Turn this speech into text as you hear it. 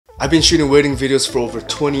I've been shooting wedding videos for over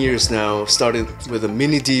 20 years now, started with a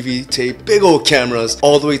mini DV tape, big old cameras,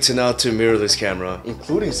 all the way to now to a mirrorless camera,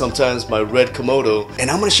 including sometimes my red Komodo.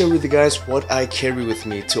 And I'm gonna share with you guys what I carry with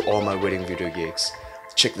me to all my wedding video gigs.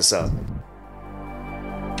 Check this out.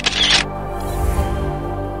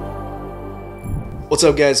 What's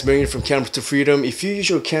up guys, Marion from Camera to Freedom. If you use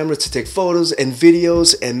your camera to take photos and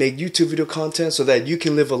videos and make YouTube video content so that you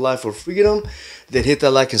can live a life of freedom, then hit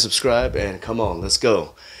that like and subscribe and come on, let's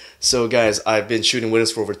go. So guys, I've been shooting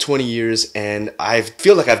weddings for over 20 years and I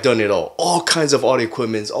feel like I've done it all kinds of audio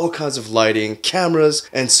equipment, all kinds of lighting, cameras,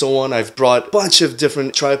 and so on. I've brought a bunch of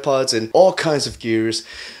different tripods and all kinds of gears.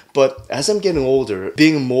 But as I'm getting older,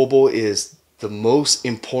 being mobile is the most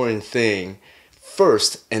important thing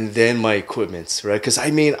first, and then my equipment, right? Because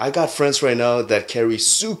I mean, I got friends right now that carry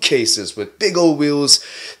suitcases with big old wheels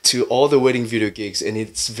to all the wedding video gigs, and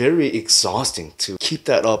it's very exhausting to keep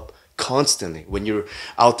that up constantly when you're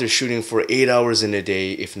out there shooting for 8 hours in a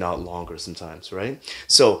day, if not longer sometimes, right?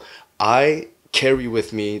 So I carry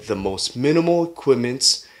with me the most minimal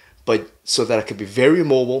equipment, but so that I could be very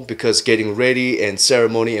mobile, because getting ready and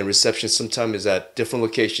ceremony and reception sometimes is at different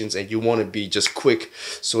locations and you want to be just quick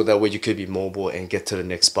so that way you could be mobile and get to the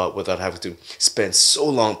next spot without having to spend so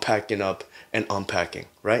long packing up and unpacking,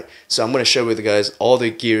 right? So I'm going to share with you guys all the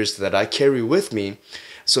gears that I carry with me,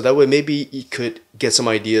 so that way maybe you could get some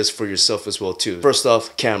ideas for yourself as well too. First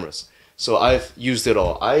off, cameras. So I've used it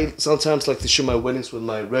all. I sometimes like to shoot my weddings with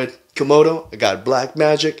my red Komodo. I got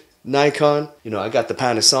Blackmagic, Nikon, I got the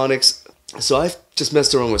Panasonics. So I've just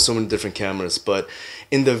messed around with so many different cameras, but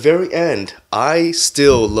in the very end, I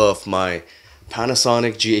still love my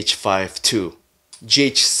Panasonic GH5 too.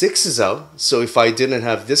 GH6 is out, so if I didn't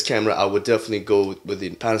have this camera, I would definitely go with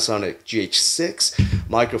the Panasonic GH6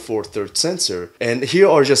 Micro Four Third sensor. And here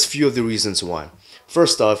are just a few of the reasons why.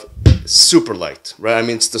 First off, super light, right? I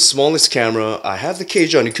mean, it's the smallest camera. I have the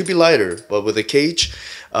cage on, it could be lighter, but with the cage,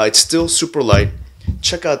 it's still super light.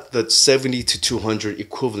 Check out the 70 to 200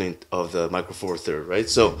 equivalent of the Micro Four Third, right?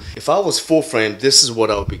 So if I was full frame, this is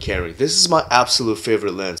what I would be carrying. This is my absolute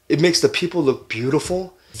favorite lens. It makes the people look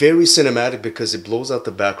beautiful, very cinematic, because it blows out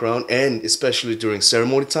the background, and especially during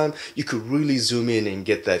ceremony time, you could really zoom in and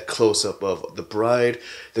get that close-up of the bride,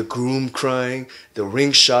 the groom crying, the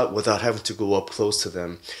ring shot without having to go up close to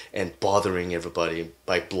them and bothering everybody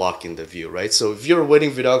by blocking the view, right? So if you're a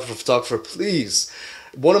wedding videographer, photographer, please,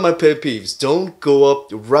 one of my pet peeves, don't go up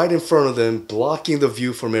right in front of them blocking the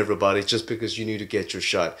view from everybody just because you need to get your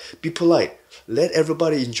shot. Be polite. Let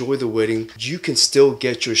everybody enjoy the wedding. You can still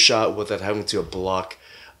get your shot without having to block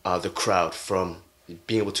the crowd from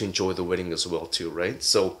being able to enjoy the wedding as well too, right?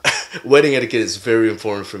 So wedding etiquette is very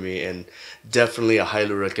important for me, and definitely I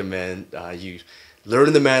highly recommend you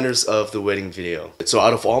learn the manners of the wedding video. So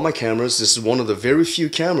out of all my cameras, this is one of the very few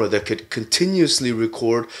cameras that could continuously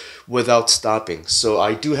record without stopping. So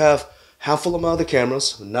I do have handful amount of the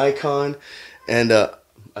cameras, Nikon, and I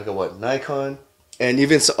got what, Nikon, and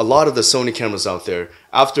even a lot of the Sony cameras out there.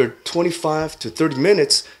 After 25 to 30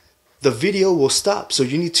 minutes, the video will stop. So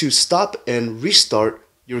you need to stop and restart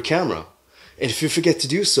your camera. And if you forget to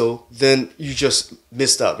do so, then you just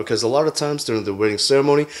missed out, because a lot of times during the wedding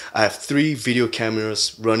ceremony, I have 3 video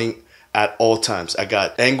cameras running at all times. I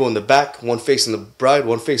got angle in the back, one facing the bride,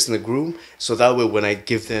 one facing the groom. So that way when I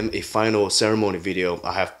give them a final ceremony video,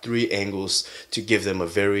 I have 3 angles to give them a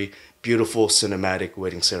very beautiful cinematic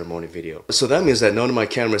wedding ceremony video. So that means that none of my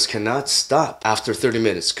cameras cannot stop after 30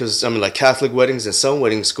 minutes, because I mean, like Catholic weddings and some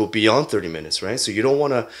weddings go beyond 30 minutes, right? So you don't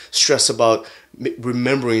want to stress about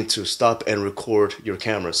remembering to stop and record your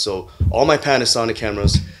camera. So all my Panasonic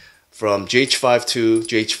cameras, from GH5 to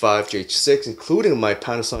GH5, GH6, including my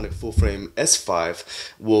Panasonic full frame S5,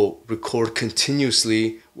 will record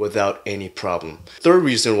continuously without any problem. Third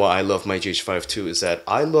reason why I love my GH5 too is that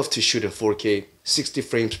I love to shoot in 4K 60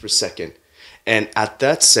 frames per second. And at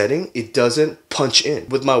that setting, it doesn't punch in.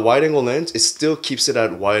 With my wide angle lens, it still keeps it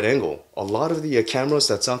at wide angle. A lot of the cameras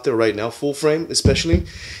that's out there right now, full frame especially,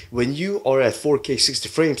 when you are at 4K 60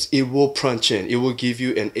 frames, it will punch in. It will give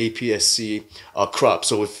you an APS-C crop.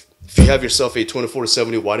 So if you have yourself a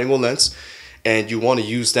 24-70 wide angle lens and you want to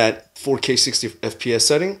use that 4K 60 FPS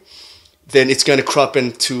setting, then it's going to crop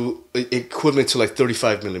into equivalent to like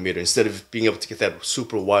 35mm instead of being able to get that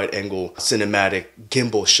super wide angle cinematic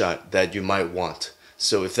gimbal shot that you might want.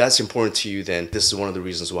 So if that's important to you, then this is one of the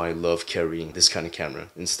reasons why I love carrying this kind of camera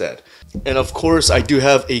instead. And of course, I do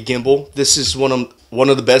have a gimbal. This is one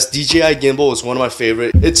of the best. DJI gimbal is one of my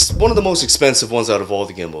favorite. It's one of the most expensive ones out of all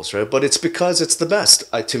the gimbals, right? But it's because it's the best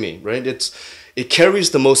to me, right? It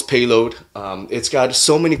carries the most payload. It's got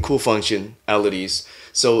so many cool functionalities.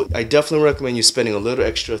 So I definitely recommend you spending a little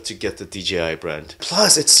extra to get the DJI brand.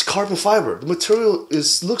 Plus, it's carbon fiber. The material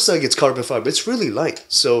looks like it's carbon fiber. It's really light.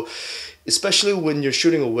 So especially when you're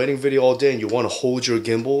shooting a wedding video all day and you want to hold your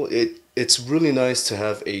gimbal, it's really nice to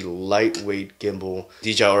have a lightweight gimbal.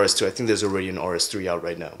 DJI RS2, I think there's already an RS3 out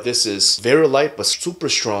right now. This is very light but super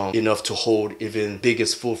strong enough to hold even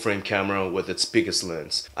biggest full frame camera with its biggest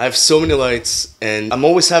lens. I have so many lights and I'm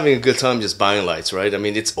always having a good time just buying lights, right? I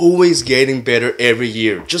mean, it's always getting better every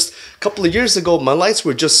year. Just a couple of years ago, my lights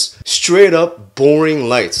were just straight up boring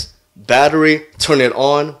lights. Battery, turn it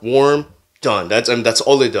on, warm, done. That's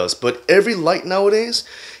all it does. But every light nowadays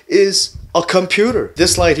is a computer.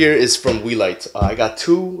 This light here is from Weeylite. I got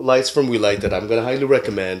 2 lights from Weeylite that I'm gonna highly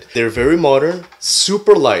recommend. They're very modern,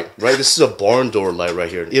 super light, right? This is a barn door light right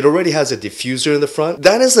here. It already has a diffuser in the front.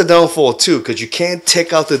 That is the downfall too, because you can't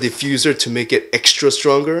take out the diffuser to make it extra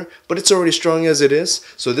stronger, but it's already strong as it is.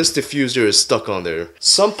 So this diffuser is stuck on there.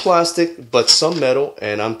 Some plastic, but some metal,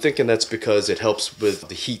 and I'm thinking that's because it helps with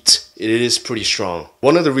the heat. It is pretty strong.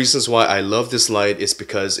 One of the reasons why I love this light is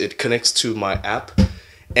because it connects to my app,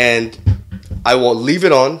 and I will leave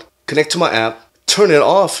it on, connect to my app, turn it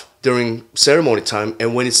off during ceremony time,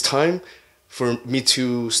 and when it's time for me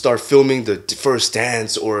to start filming the first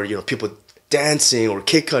dance, or people dancing or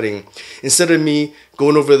cake cutting, instead of me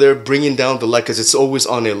going over there bringing down the light, because it's always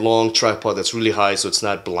on a long tripod that's really high so it's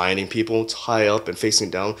not blinding people, it's high up and facing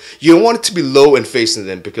down. You don't want it to be low and facing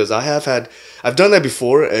them, because I've done that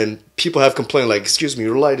before and people have complained like, excuse me,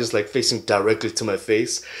 your light is like facing directly to my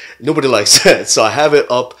face. Nobody likes that. So I have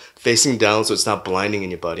it up facing down so it's not blinding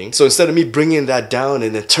anybody. So instead of me bringing that down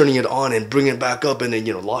and then turning it on and bringing it back up and then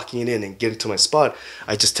locking it in and getting to my spot,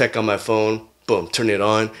 I just take on my phone, boom, turn it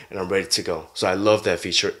on, and I'm ready to go. So I love that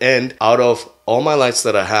feature. And out of all my lights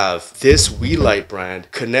that I have, this Weeylite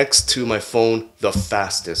brand connects to my phone the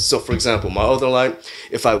fastest. So for example, my other light,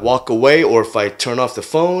 if I walk away or if I turn off the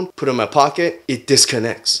phone, put it in my pocket, it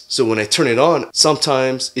disconnects. So when I turn it on,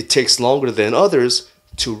 sometimes it takes longer than others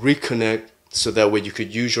to reconnect, so that way you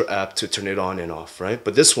could use your app to turn it on and off, right?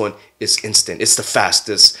 But this one is instant. It's the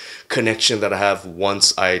fastest connection that I have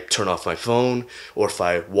once I turn off my phone, or if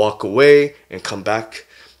I walk away and come back,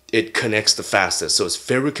 it connects the fastest. So it's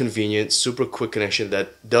very convenient, super quick connection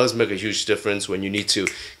that does make a huge difference when you need to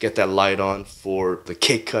get that light on for the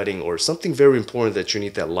cake cutting or something very important that you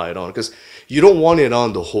need that light on, because you don't want it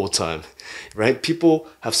on the whole time, right? People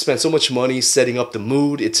have spent so much money setting up the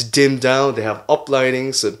mood. It's dimmed down. They have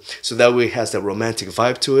uplighting, so that way it has that romantic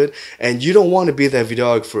vibe to it. And you don't want to be that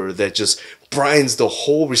videographer that just brightens the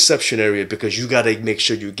whole reception area because you got to make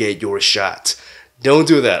sure you get your shot. Don't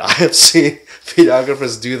do that. I have seen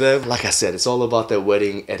videographers do that. Like I said, it's all about that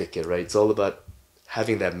wedding etiquette, right? It's all about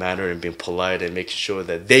having that manner and being polite and making sure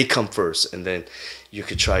that they come first, and then you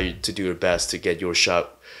could try to do your best to get your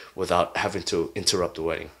shot without having to interrupt the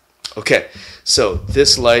wedding. Okay, so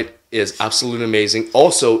this light is absolutely amazing.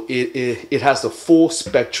 Also, it has the full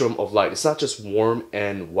spectrum of light. It's not just warm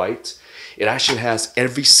and white. It actually has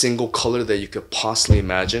every single color that you could possibly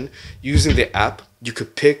imagine. Using the app, you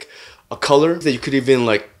could pick a color that you could even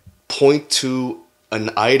like point to an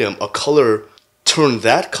item, a color, turn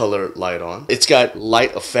that color light on. It's got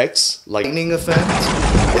light effects, lightning effect.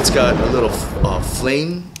 It's got a little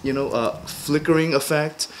flame, flickering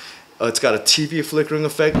effect. It's got a TV flickering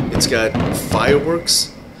effect. It's got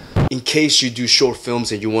fireworks in case you do short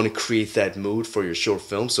films and you want to create that mood for your short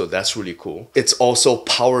film. So that's really cool. It's also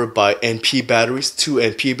powered by NP batteries, 2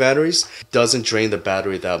 NP batteries. Doesn't drain the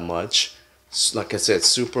battery that much. Like I said,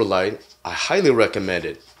 super light. I highly recommend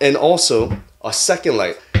it. And also a second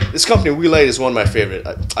light. This company, Weeylite, is one of my favorite.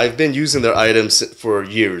 I've been using their items for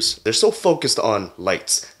years. They're so focused on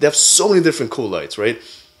lights. They have so many different cool lights, right?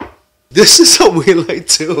 This is a Weeylite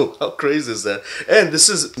too. How crazy is that? And this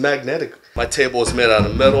is magnetic. My table is made out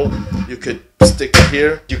of metal. You could stick it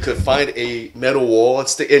here. You could find a metal wall and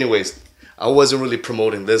stick. Anyways, I wasn't really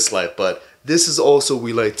promoting this light, but this is also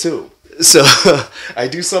Weeylite too. So I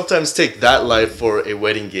do sometimes take that light for a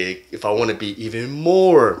wedding gig if I want to be even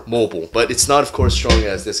more mobile. But it's not, of course, strong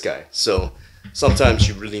as this guy. So sometimes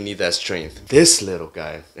you really need that strength. This little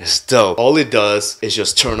guy is dope. All it does is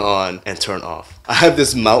just turn on and turn off. I have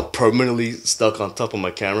this mount permanently stuck on top of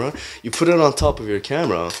my camera. You put it on top of your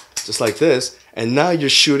camera, just like this, and now you're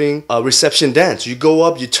shooting a reception dance. You go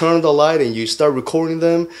up, you turn on the light, and you start recording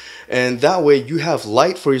them, and that way you have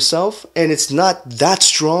light for yourself, and it's not that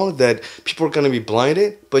strong that people are going to be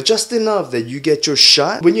blinded, but just enough that you get your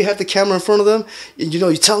shot. When you have the camera in front of them, you know,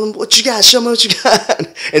 you tell them what you got, show me what you got,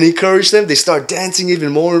 and encourage them. They start dancing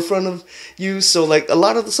even more in front of you. So like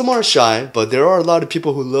some are shy, but there are a lot of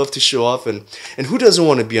people who love to show off, and who doesn't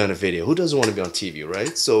want to be on a video? Who doesn't want to be on TV,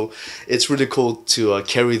 right? So it's really cool to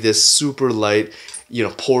carry this super light, you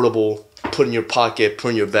know, portable, put in your pocket, put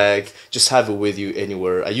in your bag, just have it with you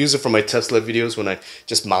anywhere. I use it for my Tesla videos when I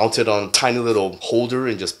just mount it on a tiny little holder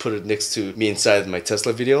and just put it next to me inside my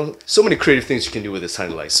Tesla video. So many creative things you can do with this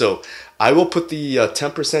tiny light. So I will put the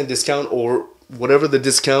 10% discount or whatever the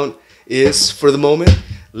discount is for the moment,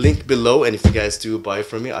 link below. And if you guys do buy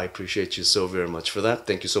from me, I appreciate you so very much for that.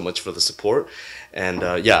 Thank you so much for the support. And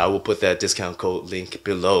yeah, I will put that discount code link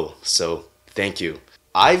below. So thank you.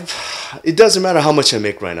 It doesn't matter how much I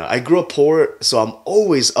make right now. I grew up poor, so I'm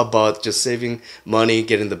always about just saving money,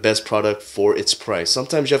 getting the best product for its price.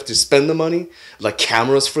 Sometimes you have to spend the money, like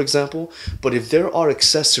cameras, for example. But if there are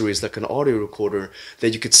accessories like an audio recorder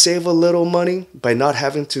that you could save a little money by not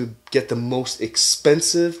having to get the most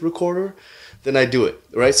expensive recorder, then I do it,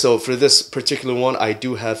 right? So for this particular one, I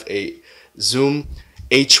do have a Zoom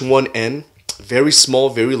H1N, very small,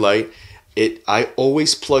 very light. I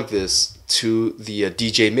always plug this to the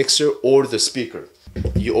DJ mixer or the speaker.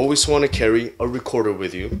 You always want to carry a recorder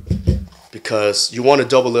with you because you want to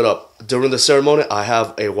double it up. During the ceremony, I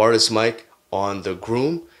have a wireless mic on the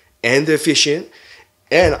groom and the officiant,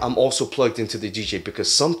 and I'm also plugged into the DJ because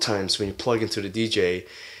sometimes when you plug into the DJ,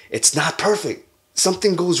 it's not perfect.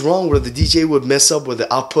 Something goes wrong where the DJ would mess up with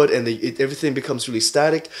the output and everything becomes really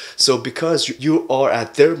static. So because you are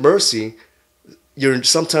at their mercy,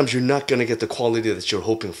 sometimes you're not going to get the quality that you're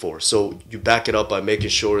hoping for. So you back it up by making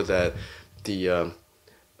sure that the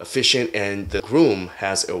officiant and the groom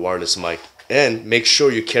has a wireless mic, and make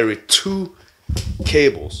sure you carry 2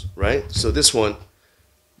 cables, right? So this one,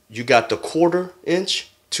 you got the 1/4 inch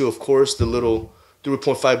to, of course, the little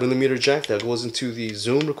 3.5mm jack that goes into the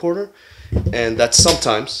Zoom recorder. And that's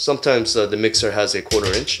sometimes the mixer has a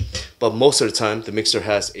 1/4 inch, but most of the time the mixer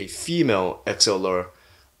has a female XLR.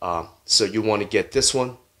 So you want to get this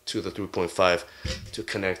one to the 3.5 to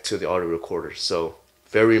connect to the audio recorder. So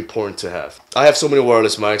very important to have. I have so many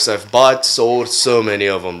wireless mics. I've sold so many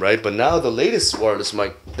of them, right? But now the latest wireless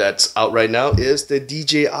mic that's out right now is the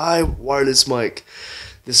DJI wireless mic.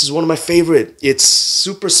 This is one of my favorite. It's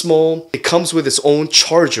super small. It comes with its own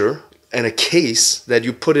charger and a case that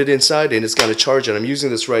you put it inside and it's got a charger. I'm using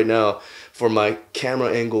this right now for my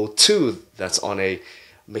camera angle 2 that's on a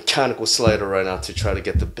mechanical slider right now to try to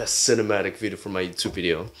get the best cinematic video for my YouTube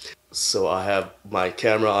video. So I have my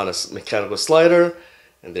camera on a mechanical slider,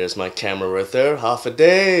 and there's my camera right there. Half a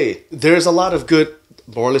day. There's a lot of good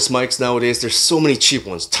wireless mics nowadays. There's so many cheap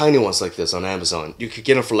ones, tiny ones like this on Amazon. You could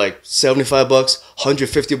get them for like 75 bucks,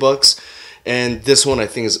 150 bucks. And this one I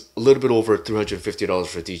think is a little bit over $350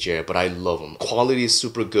 for DJI, but I love them. Quality is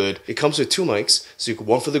super good. It comes with 2 mics, so you can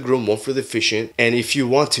one for the groom, one for the officiant. And if you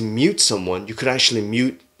want to mute someone, you could actually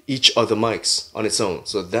mute each of the mics on its own.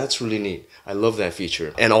 So that's really neat. I love that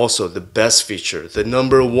feature. And also the best feature, the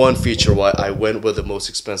 #1 feature why I went with the most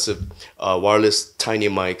expensive wireless tiny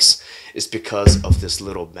mics is because of this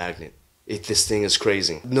little magnet. This thing is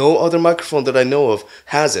crazy. No other microphone that I know of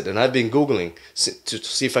has it, and I've been Googling to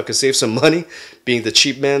see if I could save some money, being the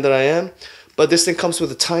cheap man that I am. But this thing comes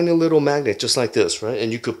with a tiny little magnet just like this, right?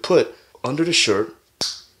 And you could put under the shirt,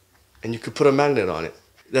 and you could put a magnet on it.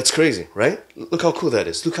 That's crazy, right? Look how cool that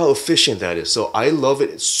is. Look how efficient that is. So I love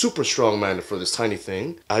it. It's super strong magnet for this tiny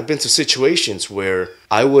thing. I've been to situations where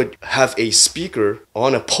I would have a speaker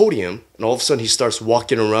on a podium and all of a sudden he starts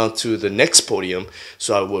walking around to the next podium.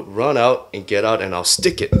 So I would run out and get out and I'll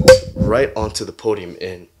stick it right onto the podium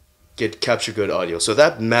and capture good audio. So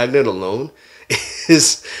that magnet alone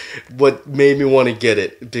is what made me want to get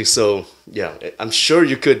it. So yeah, I'm sure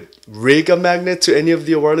you could rig a magnet to any of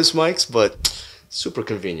the wireless mics, but super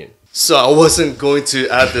convenient. So I wasn't going to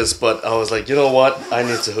add this, but I was like, you know what? I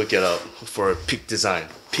need to hook it up for Peak Design.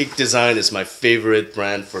 Peak Design is my favorite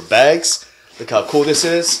brand for bags. Look how cool this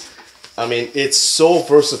is. I mean, it's so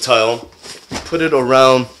versatile. You put it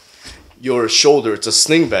around your shoulder. It's a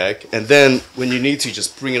sling bag. And then when you need to,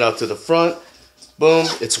 just bring it out to the front. Boom.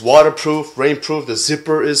 It's waterproof, rainproof. The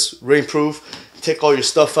zipper is rainproof. Take all your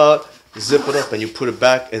stuff out, zip it up, and you put it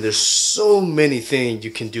back. And there's so many things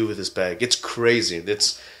you can do with this bag. It's crazy.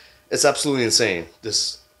 It's absolutely insane.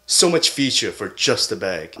 There's so much feature for just a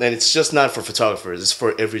bag. And it's just not for photographers. It's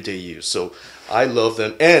for everyday use. So I love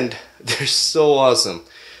them. And they're so awesome.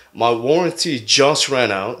 My warranty just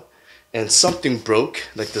ran out. And something broke.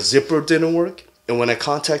 Like the zipper didn't work. And when I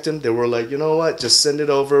contacted them, they were like, you know what, just send it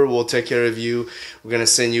over, we'll take care of you. We're gonna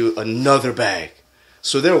send you another bag.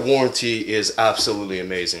 So their warranty is absolutely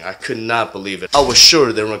amazing. I could not believe it. I was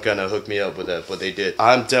sure they weren't gonna hook me up with that, but they did.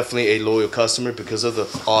 I'm definitely a loyal customer because of the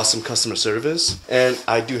awesome customer service. And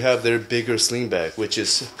I do have their bigger sling bag, which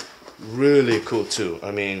is really cool too.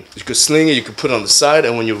 I mean, you could sling it, you could put it on the side,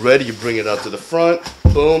 and when you're ready, you bring it out to the front,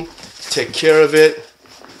 boom, take care of it,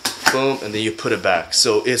 boom, and then you put it back.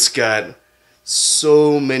 So it's got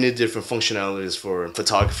so many different functionalities for a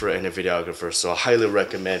photographer and a videographer. So I highly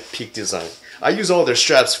recommend Peak Design. I use all their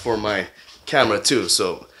straps for my camera too.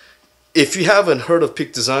 So if you haven't heard of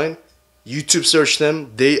Peak Design, YouTube search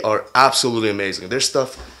them. They are absolutely amazing. Their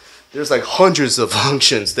stuff, there's like hundreds of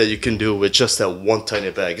functions that you can do with just that one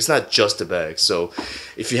tiny bag. It's not just a bag. So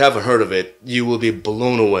if you haven't heard of it, you will be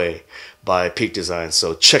blown away by Peak Design.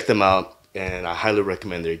 So check them out, and I highly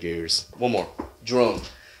recommend their gears. One more, drone.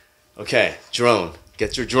 Okay, drone.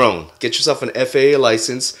 Get your drone. Get yourself an FAA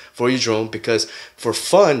license for your drone, because for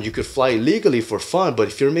fun, you could fly legally for fun, but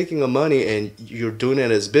if you're making money and you're doing it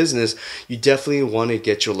as business, you definitely want to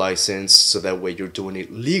get your license so that way you're doing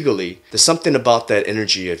it legally. There's something about that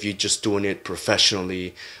energy of you just doing it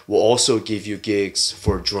professionally will also give you gigs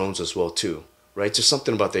for drones as well too, right? There's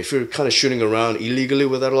something about that. If you're kind of shooting around illegally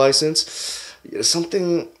without a license,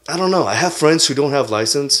 something, I don't know. I have friends who don't have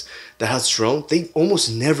license that has drone. They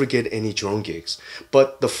almost never get any drone gigs.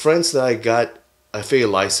 But the friends that I got FAA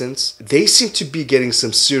license, they seem to be getting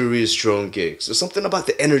some serious drone gigs. There's something about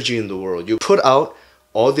the energy in the world. You put out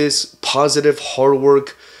all this positive, hard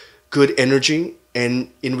work, good energy,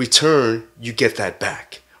 and in return, you get that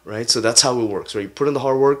back, right? So that's how it works, right? You put in the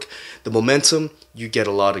hard work, the momentum, you get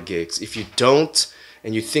a lot of gigs. If you don't,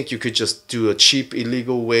 and you think you could just do a cheap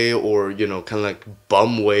illegal way, or you know, kind of like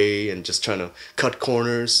bum way and just trying to cut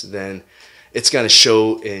corners, then it's going to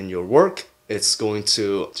show in your work. It's going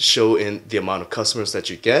to show in the amount of customers that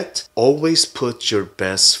you get. Always put your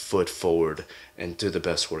best foot forward and do the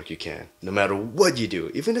best work you can, no matter what you do.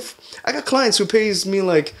 Even if I got clients who pays me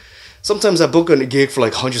like, sometimes I book a gig for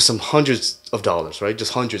like hundreds of dollars, right?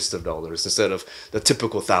 Just hundreds of dollars instead of the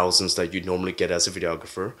typical thousands that you normally get as a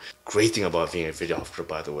videographer. Great thing about being a videographer,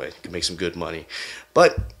 by the way, you can make some good money.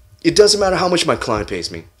 But it doesn't matter how much my client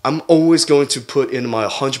pays me. I'm always going to put in my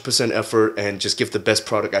 100% effort and just give the best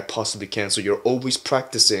product I possibly can. So you're always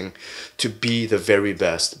practicing to be the very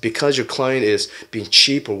best. Because your client is being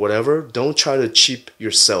cheap or whatever, don't try to cheap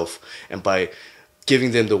yourself and by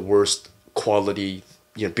giving them the worst quality,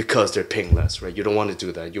 you know, because they're paying less, right? You don't want to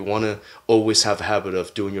do that. You want to always have a habit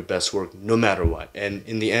of doing your best work no matter what. And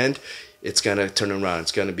in the end, it's going to turn around.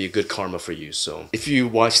 It's going to be a good karma for you. So if you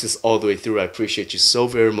watch this all the way through, I appreciate you so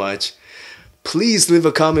very much. Please leave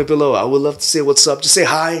a comment below. I would love to say what's up. Just say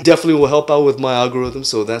hi. Definitely will help out with my algorithm.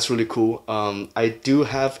 So that's really cool. I do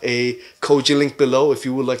have a Koji link below if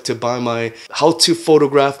you would like to buy my How to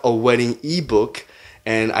Photograph a Wedding ebook.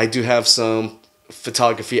 And I do have some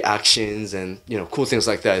photography actions and, you know, cool things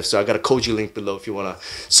like that. So I got a Koji link below if you want to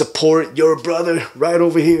support your brother right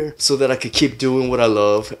over here, so that I could keep doing what I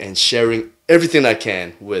love and sharing everything I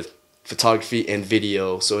can with photography and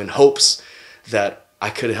video. So in hopes that I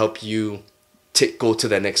could help you go to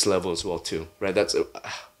that next level as well too, right? That's,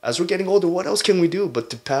 as we're getting older, what else can we do but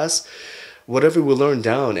to pass whatever we learn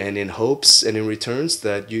down, and in hopes and in returns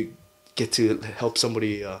that you get to help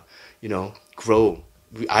somebody you know, grow.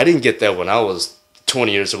 I didn't get that when I was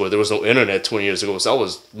 20 years ago. There was no internet 20 years ago, so I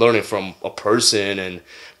was learning from a person.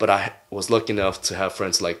 But I was lucky enough to have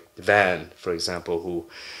friends like Van, for example, who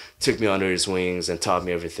took me under his wings and taught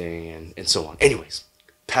me everything, and so on. Anyways,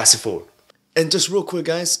 pass it forward. And just real quick,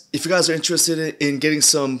 guys, if you guys are interested in getting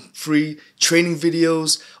some free training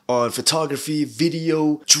videos on photography,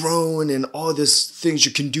 video, drone, and all these things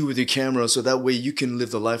you can do with your camera so that way you can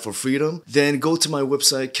live the life of freedom, then go to my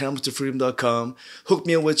website, camcorders.com, hook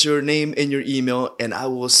me up with your name and your email, and I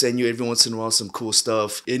will send you every once in a while some cool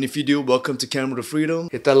stuff. And if you do, welcome to Camera to Freedom.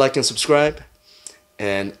 Hit that like and subscribe,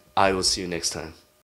 and I will see you next time.